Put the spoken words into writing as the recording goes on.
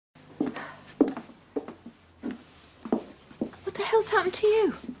hell's happened to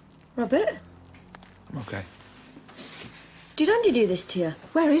you? Robert? I'm okay. Did Andy do this to you?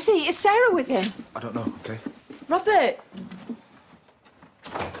 Where is he? Is Sarah with him? I don't know, okay? Robert!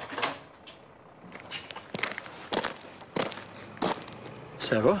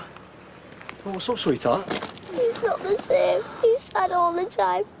 Sarah? Oh, what's up, sweetheart? He's not the same. He's sad all the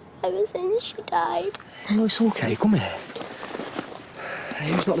time, ever since she died. Oh, no, it's okay. Come here.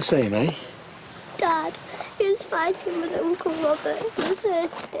 Hey, he's not the same, eh? Dad, he was fighting with Uncle Robert. He was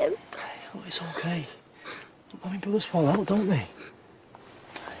hurting him. Oh, it's okay. I mean, brothers fall out, don't they?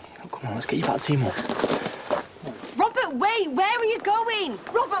 Oh, come on, let's get you back to your mum. Robert, wait! Where are you going?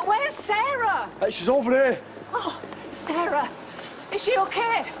 Robert, where's Sarah? Hey, she's over there. Oh, Sarah. Is she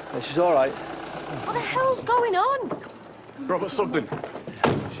okay? Hey, she's all right. What the hell's going on? Robert Sugden.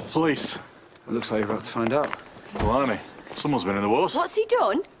 Police. It looks like you're about to find out. Blimey. Someone's been in the wars. What's he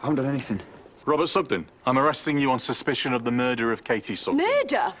done? I haven't done anything. Robert Sugden, I'm arresting you on suspicion of the murder of Katie Sugden.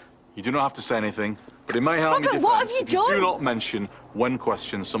 Murder? You do not have to say anything, but it may harm your Robert, defence what have you if you done? do not mention, when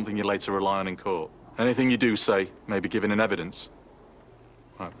questioned, something you later rely on in court. Anything you do say may be given in evidence.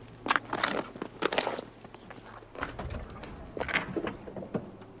 Right.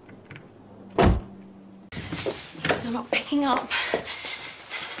 He's still not picking up.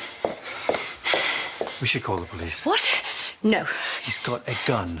 We should call the police. What? No. He's got a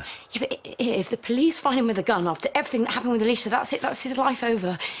gun. Yeah, but if the police find him with a gun after everything that happened with Alicia, that's it. That's his life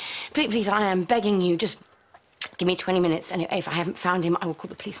over. Please, I am begging you, just give me 20 minutes, and if I haven't found him, I will call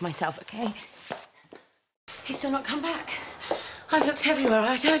the police myself, OK? He's still not come back. I've looked everywhere.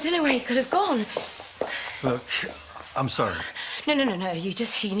 I don't know where he could have gone. Look, I'm sorry. No. You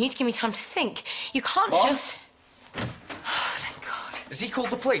need to give me time to think. You can't just... Oh, thank God. Has he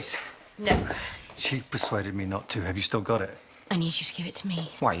called the police? No. She persuaded me not to. Have you still got it? I need you to give it to me.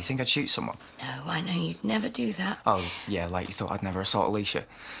 Why, you think I'd shoot someone? No, I know you'd never do that. Oh, yeah, like you thought I'd never assault Alicia.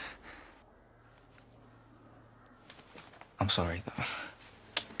 I'm sorry, though.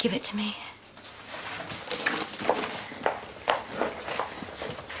 Give it to me.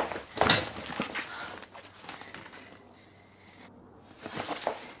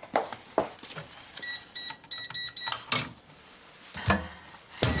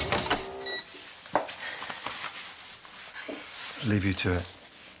 Leave you to it.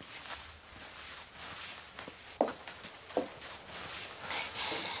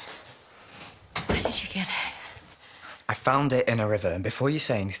 Where did you get it? I found it in a river, and before you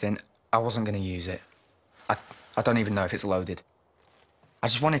say anything, I wasn't going to use it. I don't even know if it's loaded. I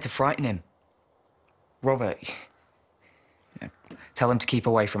just wanted to frighten him. Robert, tell him to keep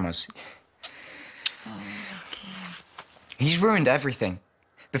away from us. Oh, lucky. He's ruined everything.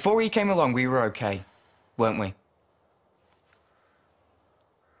 Before he came along, we were okay, weren't we?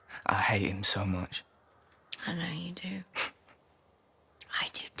 I hate him so much. I know you do. I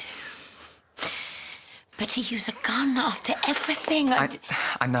do too. But to use a gun after everything...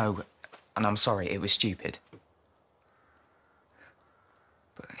 I know, and I'm sorry, it was stupid.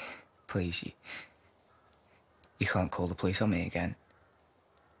 But please, you can't call the police on me again.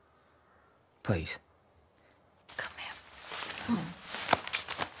 Please. Come here. Come on.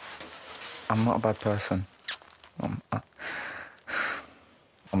 I'm not a bad person.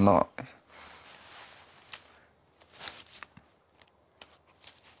 I'm not.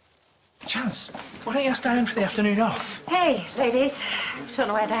 Chance, why don't you ask Diane for the afternoon off? Hey, ladies. Don't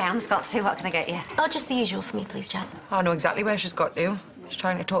know where Diane's got to. What can I get you? Oh, just the usual for me, please, Jazz. I know exactly where she's got to. She's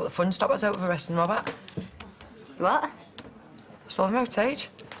trying to talk the fun stoppers out of arresting Robert. What? Saw them outside.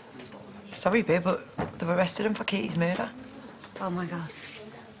 Sorry, babe, but they've arrested him for Katie's murder. Oh, my God.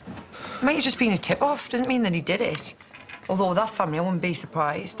 It might have just been a tip-off. Doesn't mean that he did it. Although that family, I wouldn't be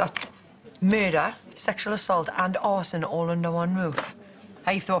surprised. That's murder, sexual assault and arson all under one roof.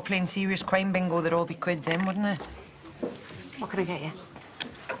 Hey, if they were playing serious crime bingo, there'd all be quids in, wouldn't it? What can I get you?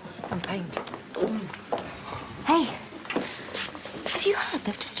 And paint. Hey, have you heard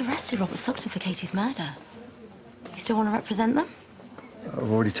they've just arrested Robert Sugden for Katie's murder? You still want to represent them?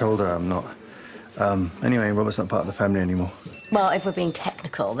 I've already told her I'm not. Anyway, Robert's not part of the family anymore. Well, if we're being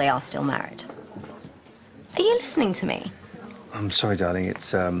technical, they are still married. Are you listening to me? I'm sorry, darling.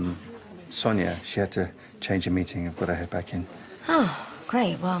 It's, Sonia. She had to change a meeting. I've got to head back in. Oh,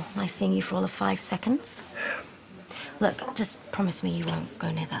 great. Well, nice seeing you for all of 5 seconds. Look, just promise me you won't go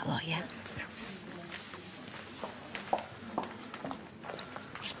near that lot, yeah? Do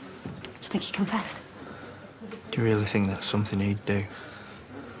you think he confessed? Do you really think that's something he'd do?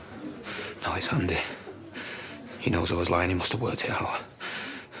 No, it's Andy. He knows I was lying. He must have worked it out.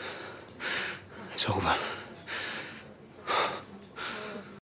 It's over.